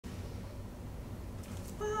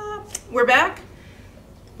We're back.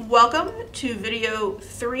 Welcome to video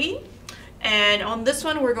 3, and on this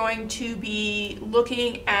one we're going to be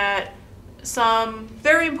looking at some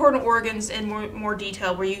very important organs in more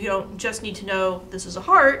detail, where you don't just need to know this is a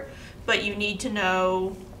heart, but you need to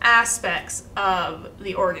know aspects of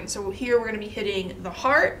the organ. So here we're going to be hitting the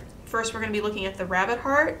heart. First we're going to be looking at the rabbit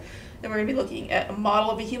heart, then we're going to be looking at a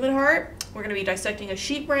model of a human heart, we're going to be dissecting a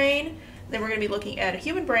sheep brain, then we're going to be looking at a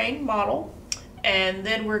human brain model, and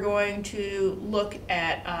then we're going to look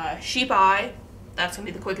at sheep eye. That's going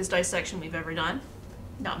to be the quickest dissection we've ever done.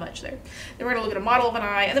 Not much there. Then we're going to look at a model of an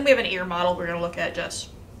eye, and then we have an ear model we're going to look at just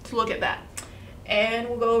to look at that. And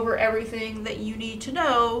we'll go over everything that you need to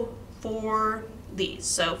know for these.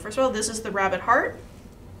 So first of all, this is the rabbit heart.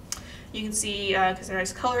 You can see, because they're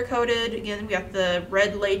nice color coded, again, we got the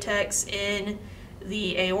red latex in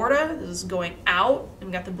the aorta. This is going out, and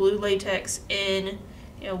we got the blue latex in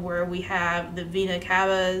where we have the vena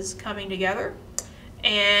cavas coming together.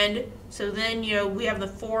 And so then, we have the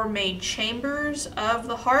 4 main chambers of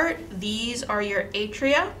the heart. These are your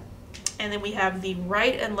atria, and then we have the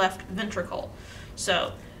right and left ventricle.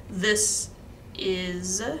 So this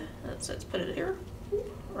is, let's put it here,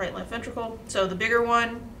 right and left ventricle. So the bigger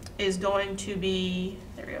one is going to be,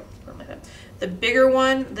 there we go, put it like that. The bigger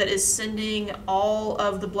one that is sending all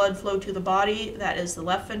of the blood flow to the body, that is the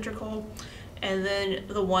left ventricle. And then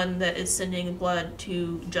the one that is sending blood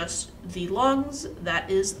to just the lungs, that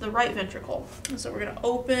is the right ventricle. And so we're going to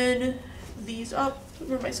open these up.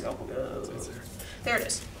 Where'd my scalpel go? There it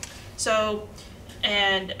is. So,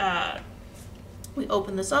 and we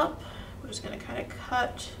open this up. We're just going to kind of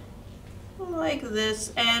cut like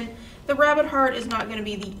this. And the rabbit heart is not going to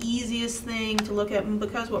be the easiest thing to look at,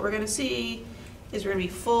 because what we're going to see is we're going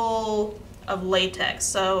to be full of latex.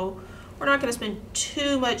 So we're not going to spend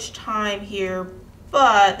too much time here,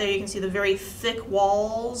 but there you can see the very thick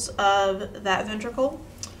walls of that ventricle.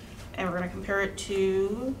 And we're going to compare it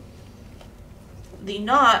to the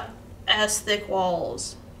not as thick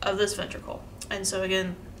walls of this ventricle. And so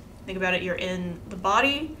again, think about it, you're in the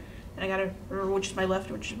body, and I got to remember which is my left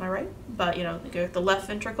and which is my right, but go with the left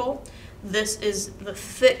ventricle. This is the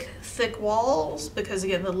thick walls, because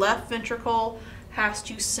again, the left ventricle has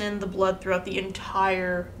to send the blood throughout the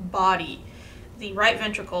entire body. The right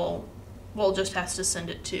ventricle, well, just has to send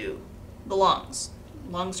it to the lungs.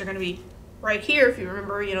 Lungs are going to be right here. If you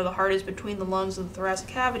remember, the heart is between the lungs and the thoracic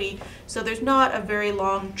cavity, so there's not a very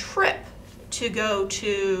long trip to go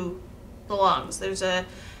to the lungs. There's a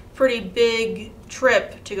pretty big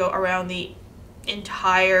trip to go around the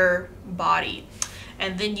entire body.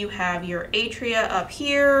 And then you have your atria up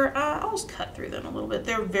here. I'll just cut through them a little bit.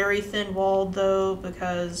 They're very thin walled though,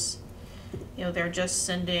 because they're just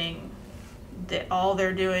sending, all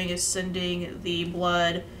they're doing is sending the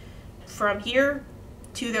blood from here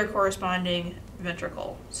to their corresponding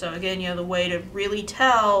ventricle. So again, the way to really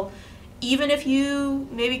tell, even if you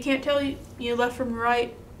maybe can't tell left from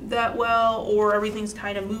right that well, or everything's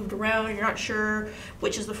kind of moved around and you're not sure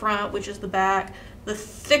which is the front, which is the back, the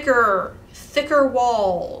thicker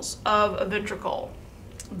walls of a ventricle,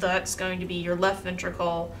 that's going to be your left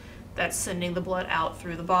ventricle, that's sending the blood out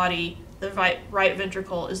through the body. The right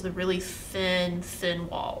ventricle is the really thin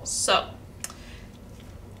walls. So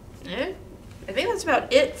I think that's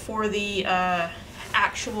about it for the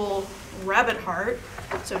actual rabbit heart.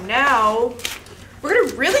 So now we're going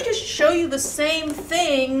to really just show you the same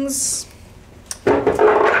things,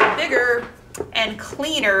 bigger and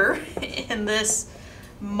cleaner, in this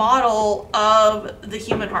model of the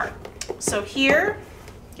human heart. So here,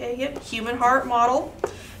 human heart model.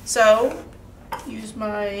 So use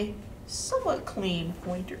my somewhat clean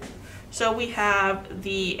pointer. So we have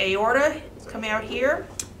the aorta coming out here,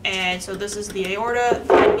 and so this is the aorta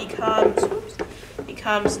that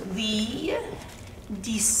becomes the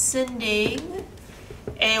descending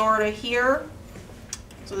aorta here.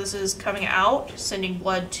 So this is coming out, sending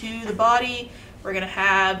blood to the body. We're going to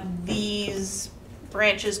have these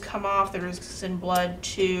branches come off that are going to send blood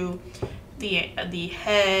to the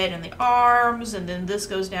head and the arms, and then this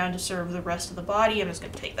goes down to serve the rest of the body. I'm just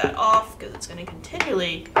going to take that off because it's going to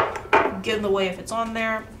continually get in the way if it's on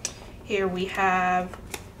there. Here we have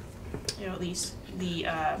the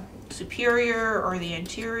superior or the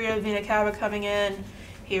anterior vena cava coming in.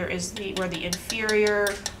 Here is where the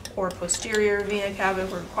inferior or posterior vena cava,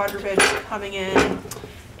 where quadruped is coming in.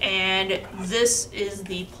 And this is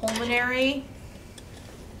the pulmonary.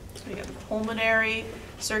 So we got the pulmonary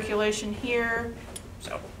circulation here.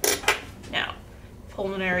 So now,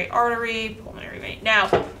 pulmonary artery, pulmonary vein.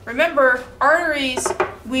 Now, remember, arteries,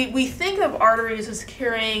 we think of arteries as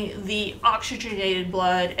carrying the oxygenated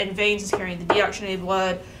blood and veins as carrying the deoxygenated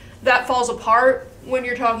blood. that falls apart when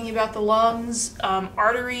you're talking about the lungs.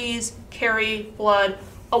 Arteries carry blood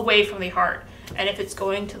away from the heart. And if it's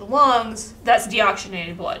going to the lungs, that's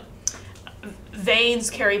deoxygenated blood. Veins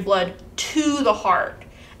carry blood to the heart.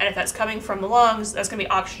 And if that's coming from the lungs, that's going to be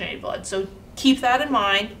oxygenated blood. So keep that in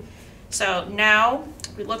mind. So now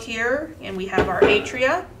we look here and we have our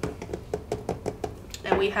atria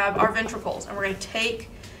and we have our ventricles. And we're going to take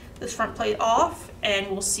this front plate off and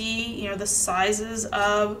we'll see, the sizes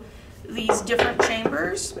of these different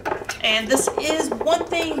chambers. And this is one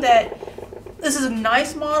thing this is a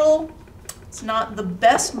nice model. It's not the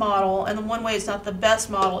best model, and the one way it's not the best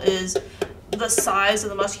model is the size of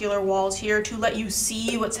the muscular walls here to let you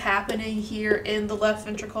see what's happening here in the left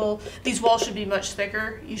ventricle. These walls should be much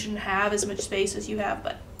thicker. You shouldn't have as much space as you have,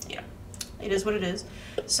 but it is what it is.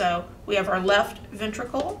 So we have our left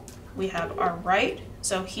ventricle, we have our right.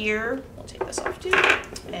 So here, we'll take this off too,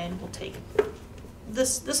 and we'll take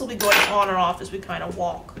this. This will be going on and off as we kind of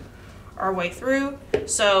walk our way through.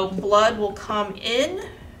 So blood will come in.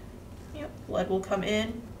 Blood will come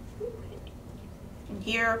in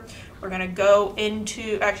here. We're going to go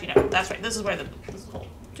into, actually no, that's right, this is where this whole,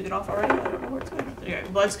 took it off already? I don't know where it's going. Okay,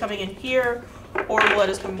 blood's coming in here, or blood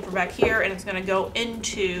is coming from back here, and it's going to go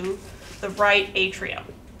into the right atrium.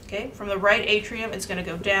 Okay, from the right atrium, it's going to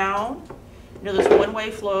go down into this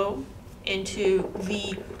one-way flow into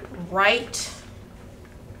the right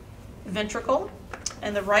ventricle,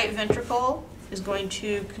 and the right ventricle is going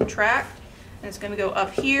to contract, and it's going to go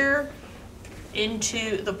up here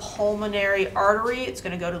into the pulmonary artery. It's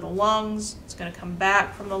going to go to the lungs. It's going to come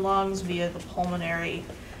back from the lungs via the pulmonary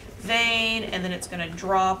vein, and then it's going to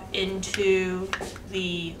drop into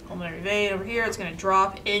the pulmonary vein over here. It's going to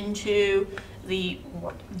drop into the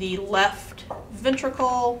left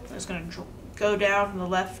ventricle. It's going to go down from the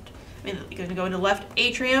left. It's going to go into the left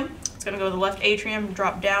atrium. It's going to go to the left atrium,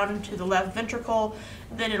 drop down into the left ventricle.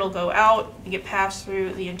 Then it'll go out and get passed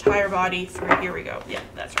through the entire body through, here we go. Yeah,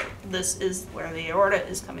 that's right. This is where the aorta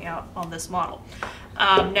is coming out on this model.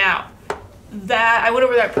 Now, I went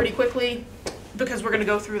over that pretty quickly because we're going to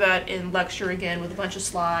go through that in lecture again with a bunch of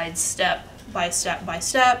slides, step by step by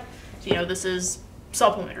step. So, this is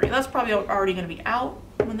supplementary. That's probably already going to be out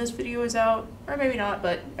when this video is out, or maybe not,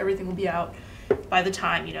 but everything will be out by the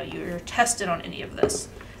time, you're tested on any of this.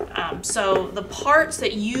 So the parts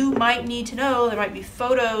that you might need to know, there might be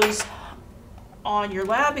photos on your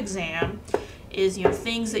lab exam, is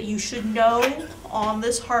things that you should know on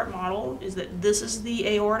this heart model is that this is the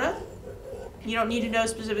aorta. You don't need to know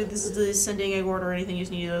specifically this is the ascending aorta or anything. You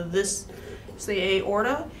just need to know this is the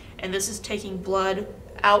aorta, and this is taking blood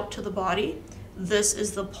out to the body. This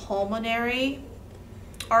is the pulmonary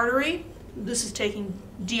artery. This is taking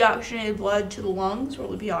deoxygenated blood to the lungs where it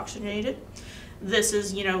would be oxygenated. This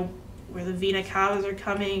is, where the vena cavas are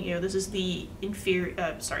coming. This is the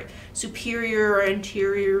superior or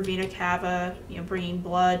anterior vena cava, bringing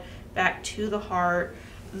blood back to the heart.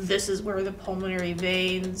 This is where the pulmonary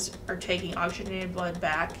veins are taking oxygenated blood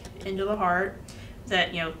back into the heart.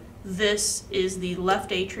 This is the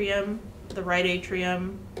left atrium, the right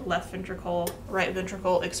atrium, left ventricle, right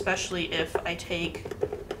ventricle, especially if I take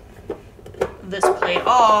this plate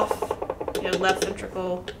off, left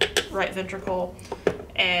ventricle, right ventricle,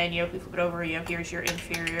 and if we flip it over, here's your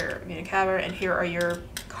inferior vena cava, and here are your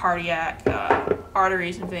cardiac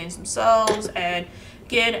arteries and veins themselves. And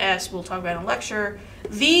again, as we'll talk about in lecture,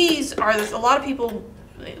 these are a lot of people,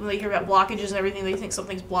 when they hear about blockages and everything, they think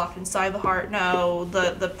something's blocked inside the heart. No,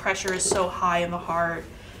 the pressure is so high in the heart.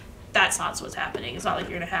 That's not what's happening. It's not like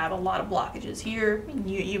you're going to have a lot of blockages here.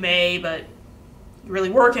 You may, but you're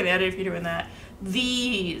really working at it if you're doing that.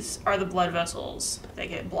 These are the blood vessels that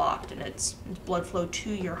get blocked, and it's blood flow to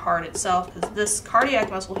your heart itself, because this cardiac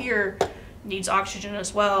muscle here needs oxygen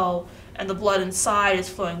as well, and the blood inside is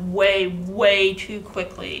flowing way, way too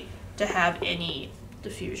quickly to have any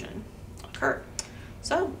diffusion occur.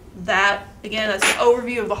 So that, again, that's an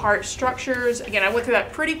overview of the heart structures. Again, I went through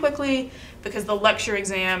that pretty quickly because the lecture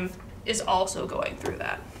exam is also going through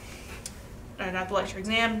that. Not the lecture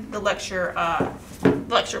exam, the lecture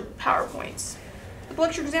PowerPoints. The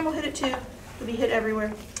lecture exam will hit it too. It'll be hit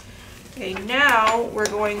everywhere. Okay, now we're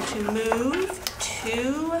going to move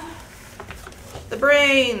to the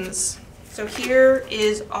brains. So here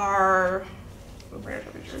is our,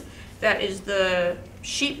 that is the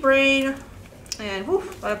sheep brain, and whew,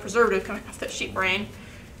 a lot of preservative coming off that sheep brain.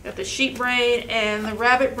 Got the sheep brain and the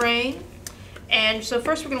rabbit brain. And so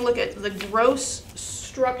first we're going to look at the gross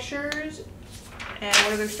structures. And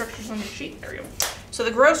what are the structures on the sheet? There we go. So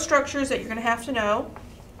the gross structures that you're going to have to know,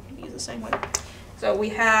 use the same way. So we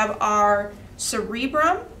have our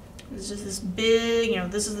cerebrum, It's just this big, you know,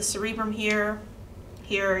 this is the cerebrum here,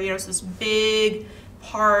 you know, it's this big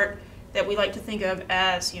part that we like to think of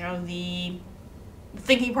as, you know, the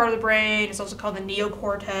thinking part of the brain. It's also called the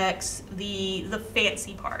neocortex, the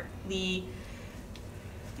fancy part, the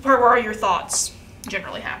part where all your thoughts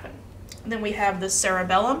generally happen. And then we have the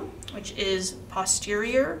cerebellum, which is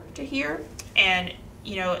posterior to here, and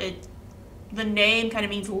you know, the name kind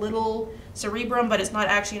of means little cerebrum, but it's not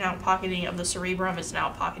actually an outpocketing of the cerebrum, it's an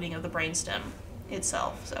outpocketing of the brainstem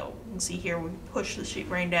itself. So you can see here, we push the sheep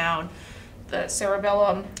brain down, the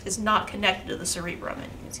cerebellum is not connected to the cerebrum,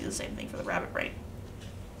 and you can see the same thing for the rabbit brain.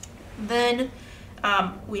 Then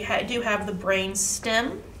we do have the brain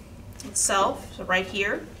stem itself, so right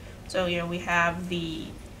here. So, you know, we have the,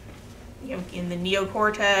 you know, in the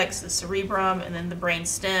neocortex, the cerebrum, and then the brain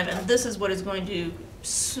stem, and this is what is going to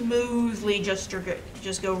smoothly just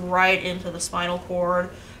go right into the spinal cord.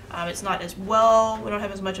 It's not as well, we don't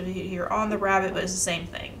have as much of it here on the rabbit, but it's the same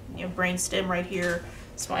thing. You know, brain stem right here,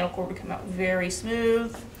 spinal cord would come out very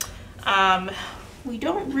smooth. We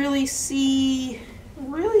don't really see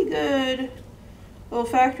really good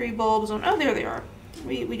olfactory bulbs on, oh, there they are.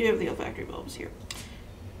 We do have the olfactory bulbs here.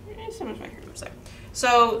 So much olfactory bulbs there.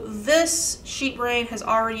 So this sheep brain has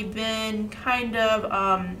already been kind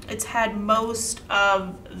of, it's had most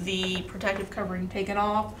of the protective covering taken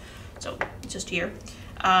off, so just here.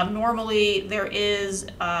 Normally there is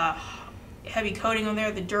heavy coating on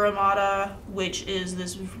there, the duramata, which is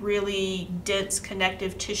this really dense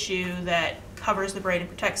connective tissue that covers the brain and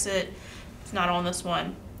protects it. It's not on this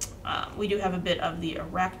one. We do have a bit of the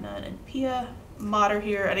arachna and pia mater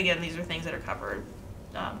here, and again, these are things that are covered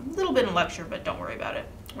a little bit in lecture, but don't worry about it.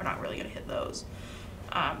 We're not really going to hit those.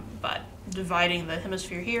 But dividing the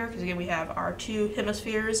hemisphere here, because again, we have our two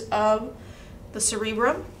hemispheres of the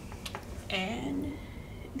cerebrum, and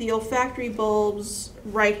the olfactory bulbs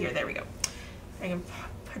right here. There we go. I can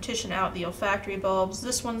partition out the olfactory bulbs.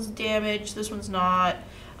 This one's damaged, this one's not.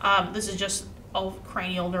 This is just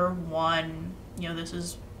cranial nerve 1. You know, this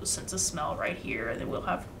is the sense of smell right here, and then we'll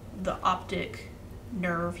have the optic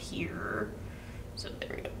nerve here. So there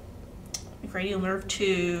we go. The cranial nerve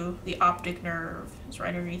 2, the optic nerve is right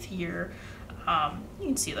underneath here. You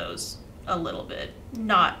can see those a little bit.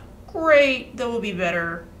 Not great. There will be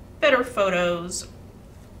better photos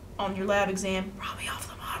on your lab exam, probably off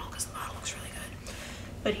the model because the model looks really good.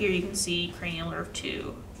 But here you can see cranial nerve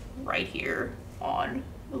 2 right here on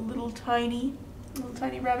the little tiny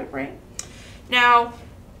rabbit brain. Now,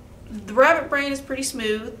 the rabbit brain is pretty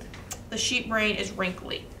smooth. The sheep brain is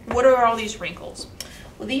wrinkly. What are all these wrinkles?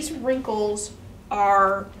 Well, these wrinkles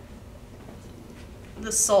are the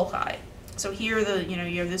sulci. So here,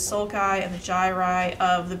 you have the sulci and the gyri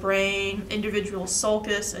of the brain, individual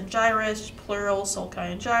sulcus and gyrus, plural sulci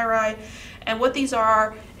and gyri. And what these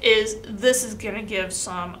are is this is going to give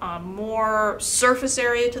some more surface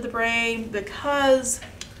area to the brain, because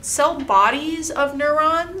cell bodies of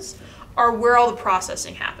neurons are where all the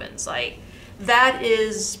processing happens. Like, that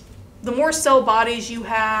is, the more cell bodies you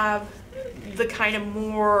have, the kind of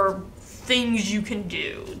more things you can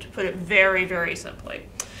do, to put it very, very simply.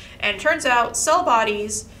 And it turns out cell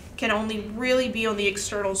bodies can only really be on the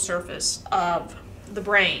external surface of the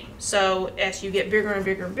brain. So as you get bigger and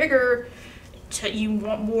bigger and bigger, you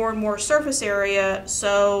want more and more surface area.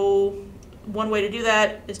 So one way to do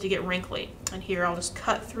that is to get wrinkly. And here I'll just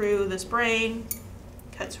cut through this brain.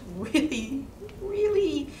 Cuts really,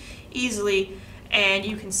 really easily. And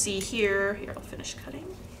you can see here I'll finish cutting,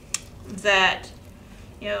 that,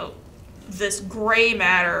 you know, this gray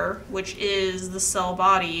matter, which is the cell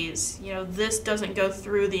bodies, you know, this doesn't go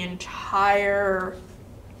through the entire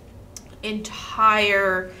inside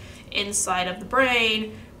of the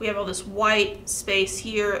brain. We have all this white space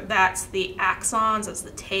here. That's the axons, that's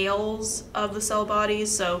the tails of the cell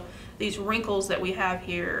bodies. So these wrinkles that we have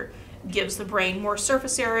here gives the brain more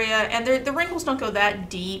surface area, and the wrinkles don't go that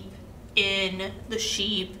deep in the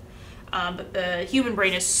sheep. But the human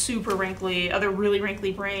brain is super wrinkly. Other really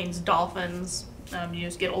wrinkly brains, dolphins, you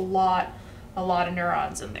just get a lot of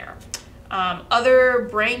neurons in there. Other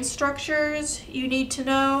brain structures you need to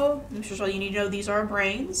know. First of all, you need to know these are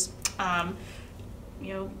brains.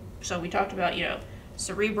 You know, so we talked about, you know,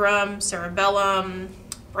 cerebrum, cerebellum,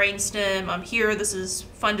 brainstem. Here, this is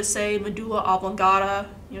fun to say, medulla oblongata,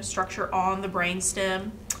 you know, structure on the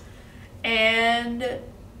brainstem. And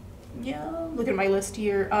yeah, look at my list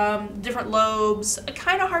here. Different lobes,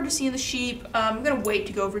 kind of hard to see in the sheep. I'm gonna wait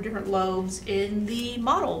to go over different lobes in the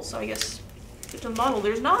model. So I guess get to the model.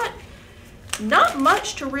 There's not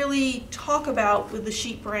much to really talk about with the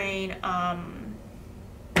sheep brain. Yeah,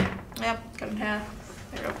 cut it in half.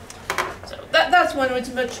 There we go. So that's one.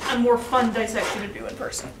 It's a more fun dissection to do in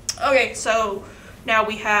person. Okay, so now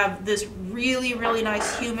we have this really, really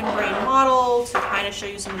nice human brain model to kind of show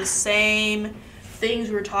you some of the same things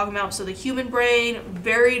we were talking about. So the human brain,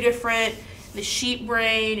 very different. The sheep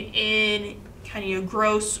brain in kind of your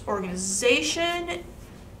gross organization,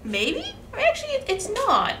 maybe? Actually, it's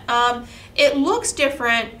not. It looks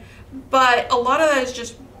different, but a lot of that is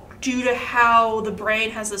just due to how the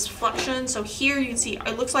brain has this flexion. So here you can see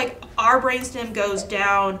it looks like our brainstem goes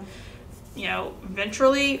down, you know,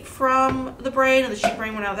 ventrally from the brain, and the sheep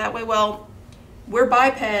brain went out that way. Well, we're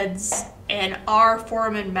bipeds, and our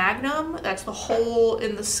foramen magnum, that's the hole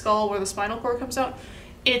in the skull where the spinal cord comes out,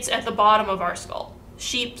 it's at the bottom of our skull.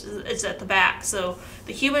 Sheep's is at the back. So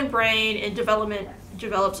the human brain in development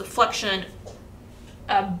develops a flexion,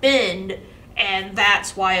 a bend, and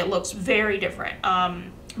that's why it looks very different.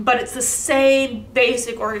 But it's the same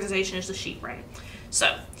basic organization as the sheep brain.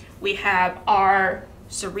 So we have our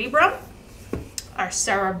cerebrum, our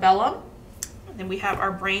cerebellum, and then we have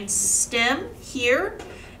our brain stem here,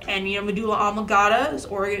 and you know, medulla oblongata is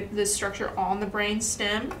this structure on the brain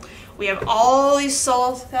stem. We have all these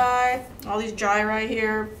sulci, all these gyri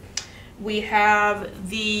here. We have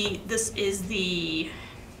this is the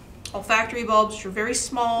olfactory bulbs, which are very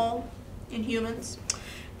small in humans.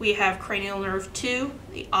 We have cranial nerve 2,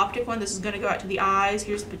 the optic one. This is going to go out to the eyes.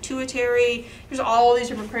 Here's the pituitary. Here's all these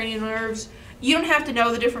different cranial nerves. You don't have to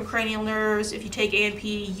know the different cranial nerves. If you take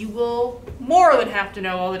A&P, you will more than have to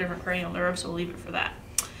know all the different cranial nerves, so we'll leave it for that.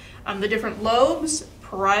 The different lobes,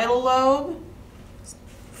 parietal lobe,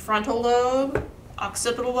 frontal lobe,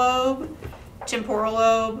 occipital lobe, temporal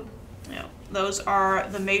lobe. You know, those are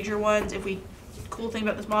the major ones. Cool thing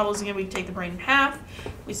about this model is, again, we take the brain in half.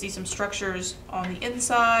 We see some structures on the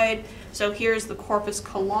inside. So here's the corpus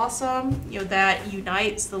callosum, you know, that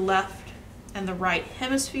unites the left and the right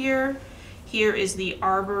hemisphere. Here is the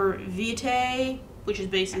arbor vitae, which is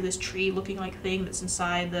basically this tree-looking like thing that's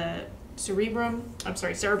inside the cerebellum.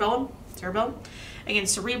 Again,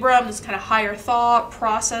 cerebrum, this kind of higher thought,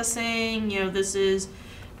 processing, you know, this is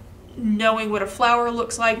knowing what a flower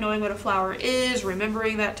looks like, knowing what a flower is,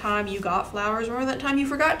 remembering that time you got flowers, remember that time you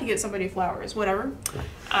forgot to get somebody flowers, whatever.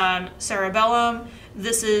 Cerebellum,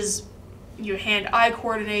 this is your hand-eye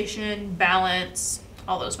coordination, balance,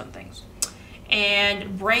 all those fun things.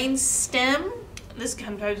 And brain stem, this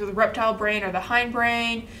comes with the reptile brain or the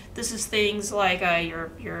hindbrain. This is things like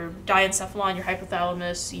your diencephalon, your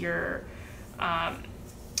hypothalamus, your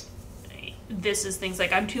this is things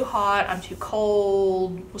like I'm too hot, I'm too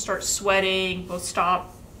cold, we'll start sweating, we'll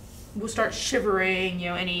start shivering, you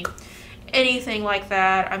know, anything like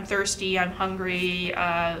that. I'm thirsty, I'm hungry.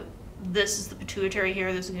 This is the pituitary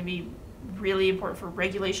here. This is going to be really important for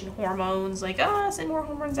regulation hormones, like send more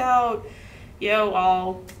hormones out, you know,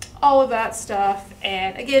 all of that stuff.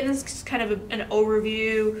 And again, this is kind of an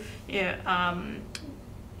overview. You know,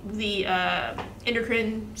 the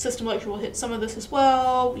endocrine system lecture will hit some of this as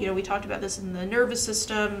well. You know, we talked about this in the nervous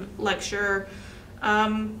system lecture.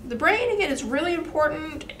 The brain, again, is really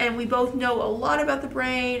important, and we both know a lot about the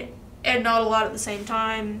brain and not a lot at the same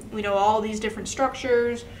time. We know all these different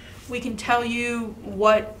structures. We can tell you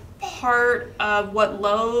what part of what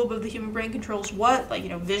lobe of the human brain controls what, like, you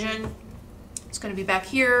know, vision. It's going to be back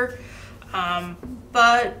here.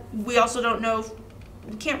 But we also don't know,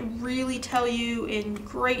 we can't really tell you in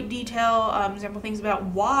great detail, example things about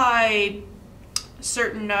why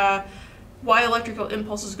certain, why electrical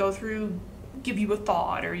impulses go through, give you a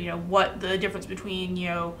thought, or, you know, what the difference between, you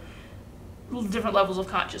know, different levels of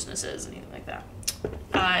consciousness is, anything like that.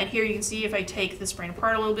 And here you can see, if I take this brain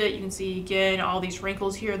apart a little bit, you can see again all these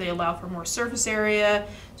wrinkles here. They allow for more surface area.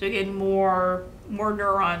 So again, more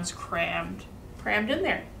neurons crammed in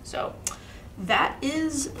there. So that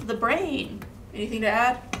is the brain. Anything to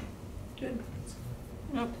add? Good.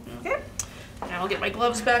 Nope. Okay. Now I'll get my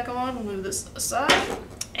gloves back on. We'll move this aside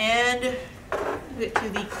and get to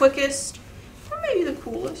the quickest, or maybe the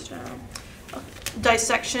coolest,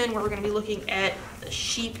 dissection, where we're going to be looking at the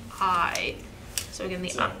sheep eye. So again, the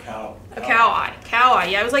cow eye. Cow eye.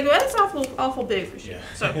 Yeah, I was like, well, that's awful big for sheep.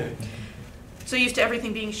 Yeah. So used to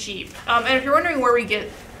everything being sheep. And if you're wondering where we get,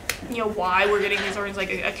 you know, why we're getting these organs like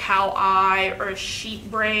a cow eye or a sheep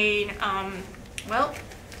brain, well,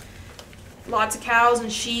 lots of cows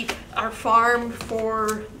and sheep are farmed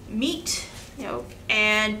for meat, you know,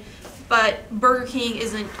 but Burger King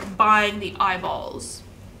isn't buying the eyeballs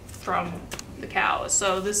from the cows.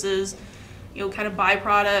 So this is, you know, kind of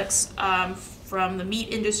byproducts from the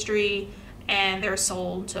meat industry, and they're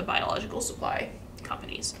sold to biological supply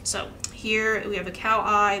companies. So here we have a cow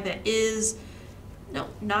eye that is, no,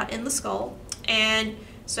 not in the skull. And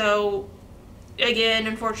so again,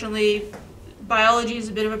 unfortunately, biology is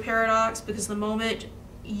a bit of a paradox because the moment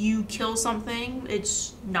you kill something,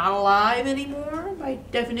 it's not alive anymore by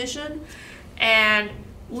definition. And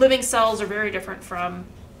living cells are very different from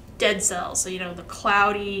dead cells. So, you know, the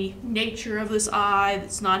cloudy nature of this eye,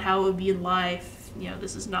 that's not how it would be in life. You know,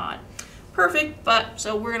 this is not perfect, but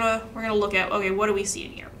so we're gonna look at, okay, what do we see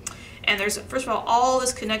in here? And there's, first of all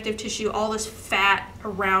this connective tissue, all this fat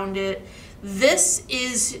around it. This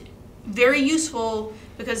is very useful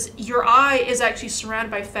because your eye is actually surrounded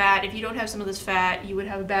by fat. If you don't have some of this fat, you would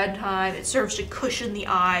have a bad time. It serves to cushion the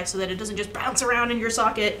eye so that it doesn't just bounce around in your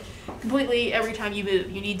socket completely every time you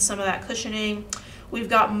move. You need some of that cushioning. We've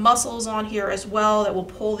got muscles on here as well that will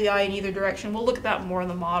pull the eye in either direction. We'll look at that more in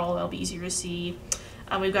the model. That'll be easier to see.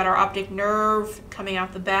 We've got our optic nerve coming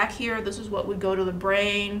out the back here. This is what would go to the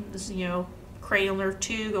brain. This is, you know, cranial nerve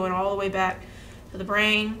 2 going all the way back to the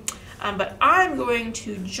brain. But I'm going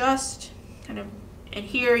to just kind of, and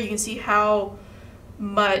here you can see how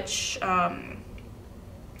much a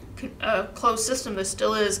closed system this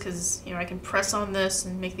still is, because, you know, I can press on this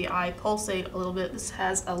and make the eye pulsate a little bit. This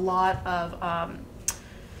has a lot of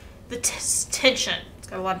the tension. It's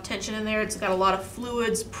got a lot of tension in there. It's got a lot of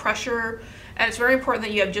fluids, pressure, and it's very important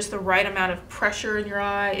that you have just the right amount of pressure in your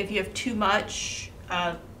eye. If you have too much,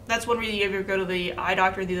 that's one reason you ever go to the eye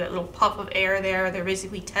doctor and do that little puff of air there. They're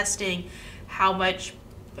basically testing how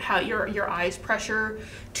your eye's pressure.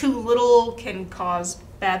 Too little can cause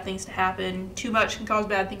bad things to happen. Too much can cause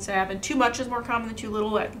bad things to happen. Too much is more common than too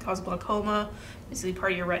little. That can cause glaucoma. Basically,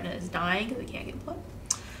 part of your retina is dying because they can't get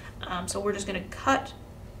blood. So we're just going to cut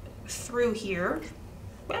through here.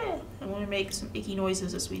 I want to make some icky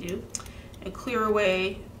noises as we do, and clear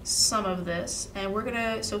away some of this. And we're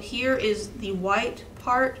gonna, so here is the white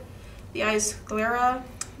part, the iris sclera.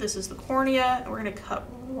 This is the cornea, and we're gonna cut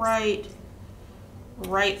right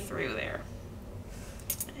through there.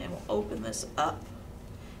 And we'll open this up.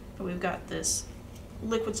 And we've got this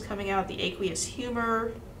liquids coming out, the aqueous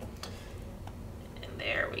humor. And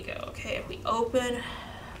there we go. Okay, if we open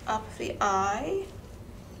up the eye,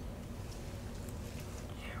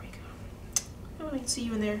 I can see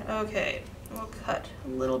you in there. Okay, we'll cut a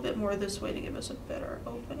little bit more this way to give us a better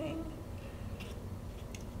opening.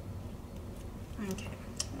 Okay,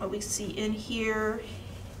 what we see in here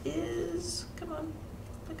is, come on,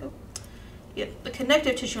 let go. Yeah, the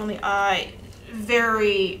connective tissue on the eye,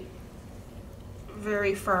 very,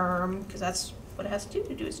 very firm, because that's what it has to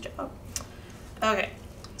do its job. Okay,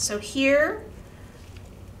 so here,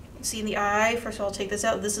 see in the eye, first of all, I'll take this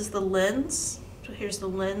out. This is the lens. So here's the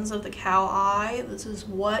lens of the cow eye. This is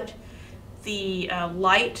what the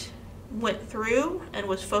light went through and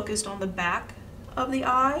was focused on the back of the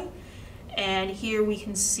eye. And here we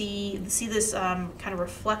can see this kind of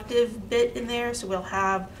reflective bit in there. So we'll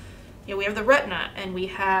have, you know, we have the retina and we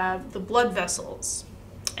have the blood vessels.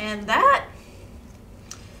 And that's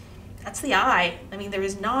the eye. I mean, there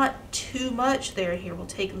is not too much there. Here, we'll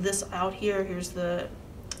take this out here. Here's the,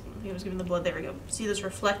 I was giving the blood, there we go. See this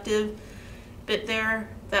reflective bit there?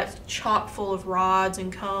 That's chock full of rods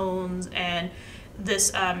and cones, and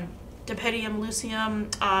this Dipedium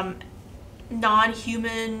lucium,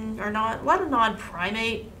 non-human, or not, a lot of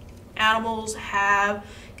non-primate animals have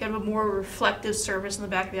kind of a more reflective surface in the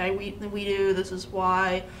back of the eye than we do. This is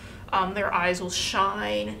why their eyes will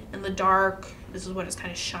shine in the dark. This is what it's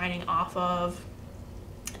kind of shining off of.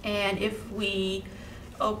 And if we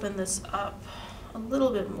open this up a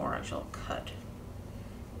little bit more, actually I'll cut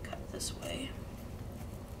this way.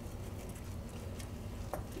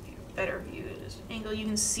 Better view of this angle. You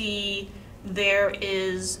can see there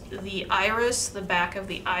is the iris, the back of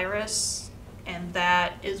the iris, and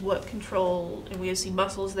that is what controls, and we see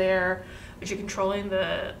muscles there, which are controlling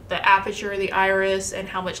the aperture of the iris and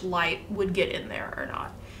how much light would get in there or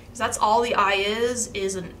not. Because that's all the eye is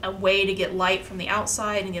a way to get light from the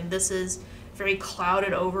outside. And again, this is very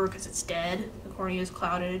clouded over because it's dead. The cornea is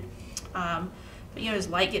clouded. But you know, as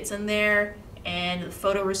light gets in there and the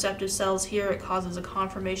photoreceptive cells here, it causes a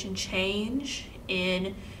conformation change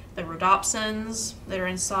in the rhodopsins that are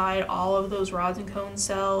inside all of those rods and cone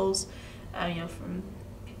cells, you know, from,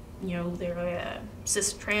 you know, their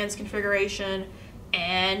cis-trans configuration.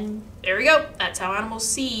 And there we go. That's how animals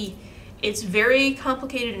see. It's very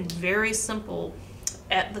complicated and very simple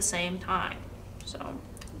at the same time. So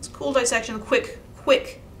it's a cool dissection,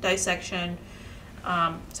 quick dissection.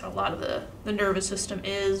 That's how a lot of the nervous system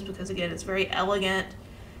is, because again, it's very elegant,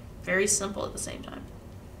 very simple at the same time.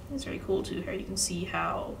 It's very cool too. Here you can see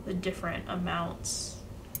how the different amounts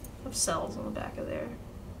of cells on the back of there.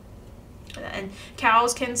 And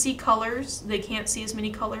cows can see colors. They can't see as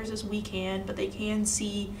many colors as we can, but they can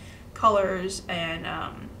see colors, and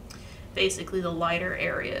basically the lighter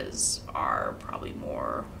areas are probably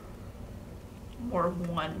more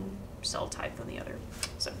one cell type than the other.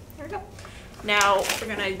 So there we go. Now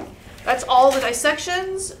that's all the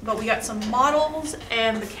dissections, but we got some models,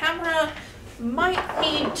 and the camera might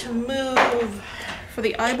need to move for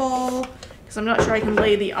the eyeball because I'm not sure I can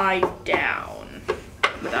lay the eye down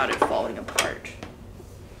without it falling apart.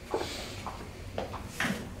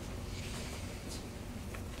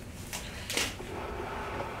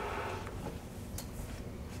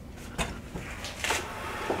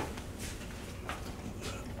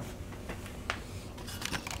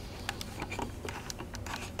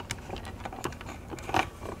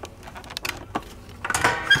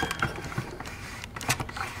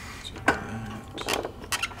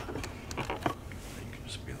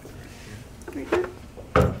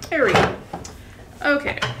 There we go.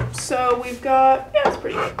 Okay, so we've got, yeah, it's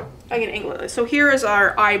pretty good. I can angle it. So here is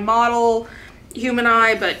our eye model, human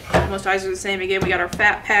eye, but most eyes are the same. Again, we got our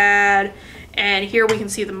fat pad, and here we can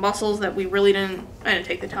see the muscles that we really I didn't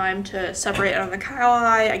take the time to separate out of the cow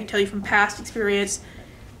eye. I can tell you from past experience,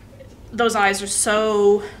 those eyes are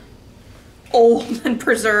so old and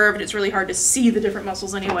preserved, it's really hard to see the different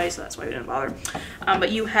muscles anyway, so that's why we didn't bother.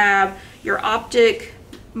 But you have your optic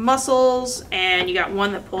muscles, and you got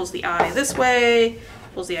one that pulls the eye this way,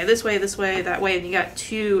 pulls the eye this way, that way, and you got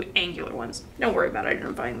two angular ones. Don't worry about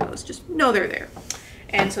identifying those, just know they're there.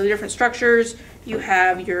 And so the different structures, you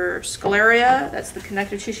have your scleria, that's the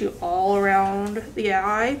connective tissue all around the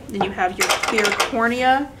eye. Then you have your clear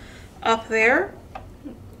cornea up there,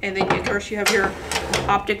 and then of course you have your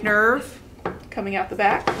optic nerve coming out the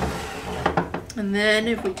back. And then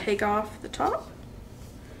if we take off the top,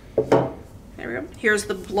 there we go. Here's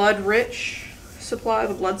the blood-rich supply,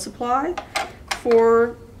 the blood supply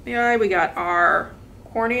for the eye. We got our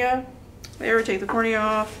cornea. There, take the cornea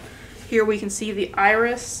off. Here we can see the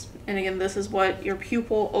iris. And again, this is what your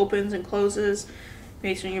pupil opens and closes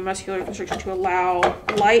based on your muscular constriction to allow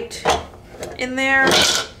light in there.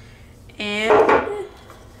 And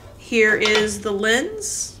here is the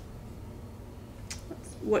lens.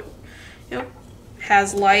 What,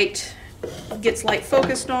 has light, gets light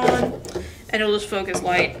focused on, and it'll just focus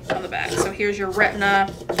light on the back. So here's your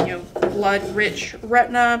retina, blood-rich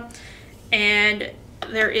retina, and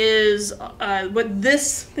there is what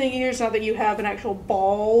this thing here is not that you have an actual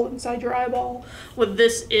ball inside your eyeball. What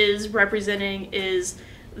this is representing is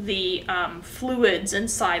the fluids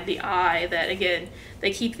inside the eye that, again,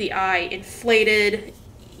 they keep the eye inflated.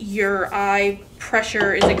 Your eye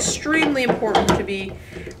pressure is extremely important to be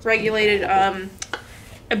regulated.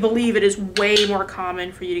 I believe it is way more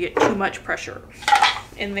common for you to get too much pressure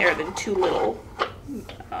in there than too little.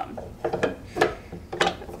 That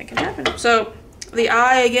can happen. So the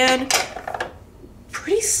eye, again,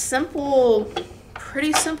 pretty simple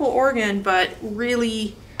organ, but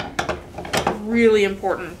really, really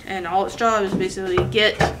important. And all its job is basically to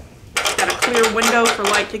got a clear window for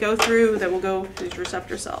light to go through that will go to these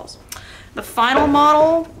receptor cells. The final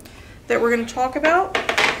model that we're going to talk about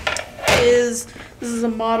is, this is a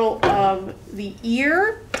model of the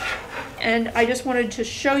ear, and I just wanted to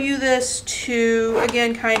show you this to,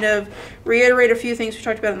 again, kind of reiterate a few things we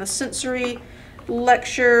talked about in the sensory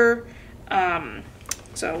lecture.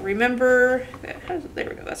 So remember, there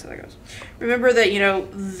we go, that's how that goes. Remember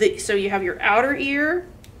that, so you have your outer ear,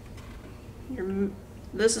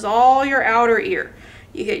 this is all your outer ear.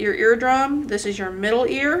 You get your eardrum, this is your middle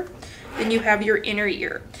ear, then you have your inner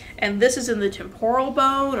ear. And this is in the temporal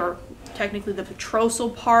bone, or technically the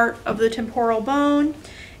petrosal part of the temporal bone.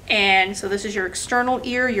 And so this is your external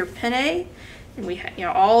ear, your pinnae. And we have,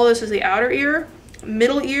 all this is the outer ear.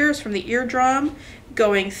 Middle ears from the eardrum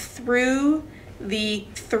going through the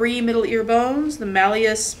three middle ear bones, the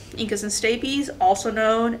malleus, incus, and stapes, also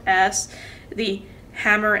known as the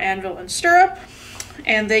hammer, anvil, and stirrup.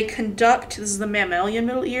 And they conduct, this is the mammalian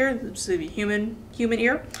middle ear, this is the human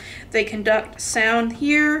ear. They conduct sound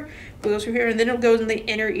here, goes through here, and then it goes in the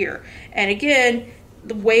inner ear. And again,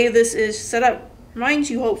 the way this is set up reminds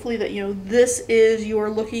you hopefully that, this is, you're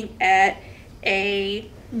looking at a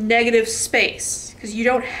negative space, because you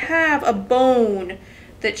don't have a bone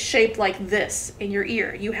that's shaped like this in your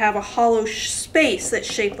ear. You have a hollow space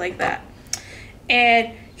that's shaped like that.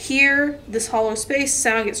 And here, this hollow space,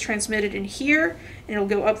 sound gets transmitted in here, and it'll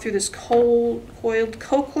go up through this coiled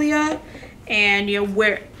cochlea, and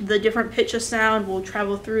where the different pitch of sound will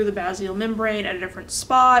travel through the basial membrane at a different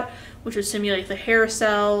spot, which will stimulate the hair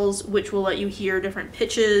cells, which will let you hear different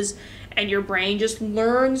pitches, and your brain just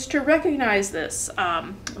learns to recognize this.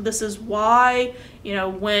 This is why,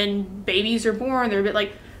 when babies are born, they're a bit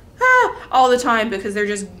like, all the time because they're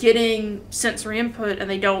just getting sensory input and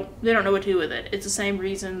they don't know what to do with it. It's the same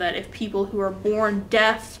reason that if people who are born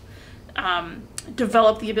deaf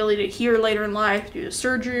develop the ability to hear later in life due to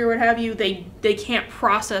surgery or what have you, they can't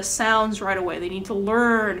process sounds right away. They need to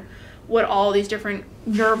learn what all these different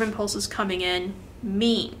nerve impulses coming in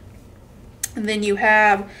mean. And then you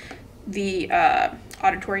have the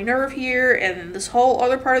auditory nerve here, and this whole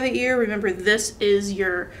other part of the ear. Remember, this is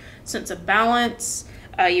your sense of balance.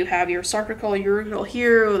 You have your sacral urinal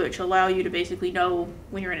here, which allow you to basically know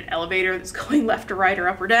when you're in an elevator that's going left or right or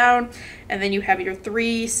up or down. And then you have your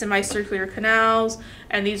 3 semicircular canals,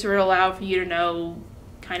 and these will allow for you to know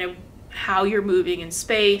kind of how you're moving in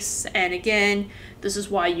space. And again, this is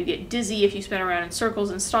why you get dizzy if you spin around in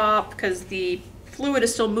circles and stop, because the fluid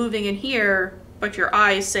is still moving in here, but your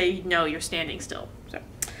eyes say, no, you're standing still. So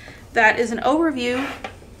that is an overview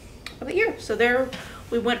of the ear. So there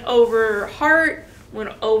we went over heart,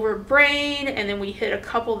 went over brain, and then we hit a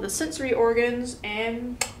couple of the sensory organs,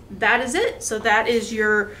 and that is it. So that is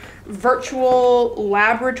your virtual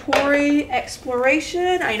laboratory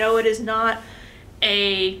exploration. I know it is not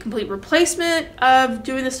a complete replacement of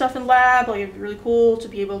doing the stuff in lab. Like, it'd be really cool to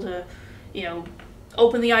be able to, you know,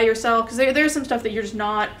 open the eye yourself, because there's some stuff that you're just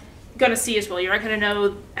not gonna see as well. You're not gonna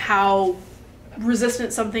know how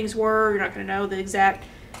resistant some things were. You're not gonna know the exact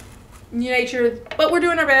nature, but we're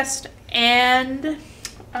doing our best. And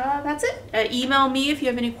that's it. Email me if you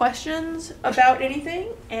have any questions about anything,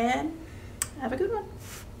 and have a good one.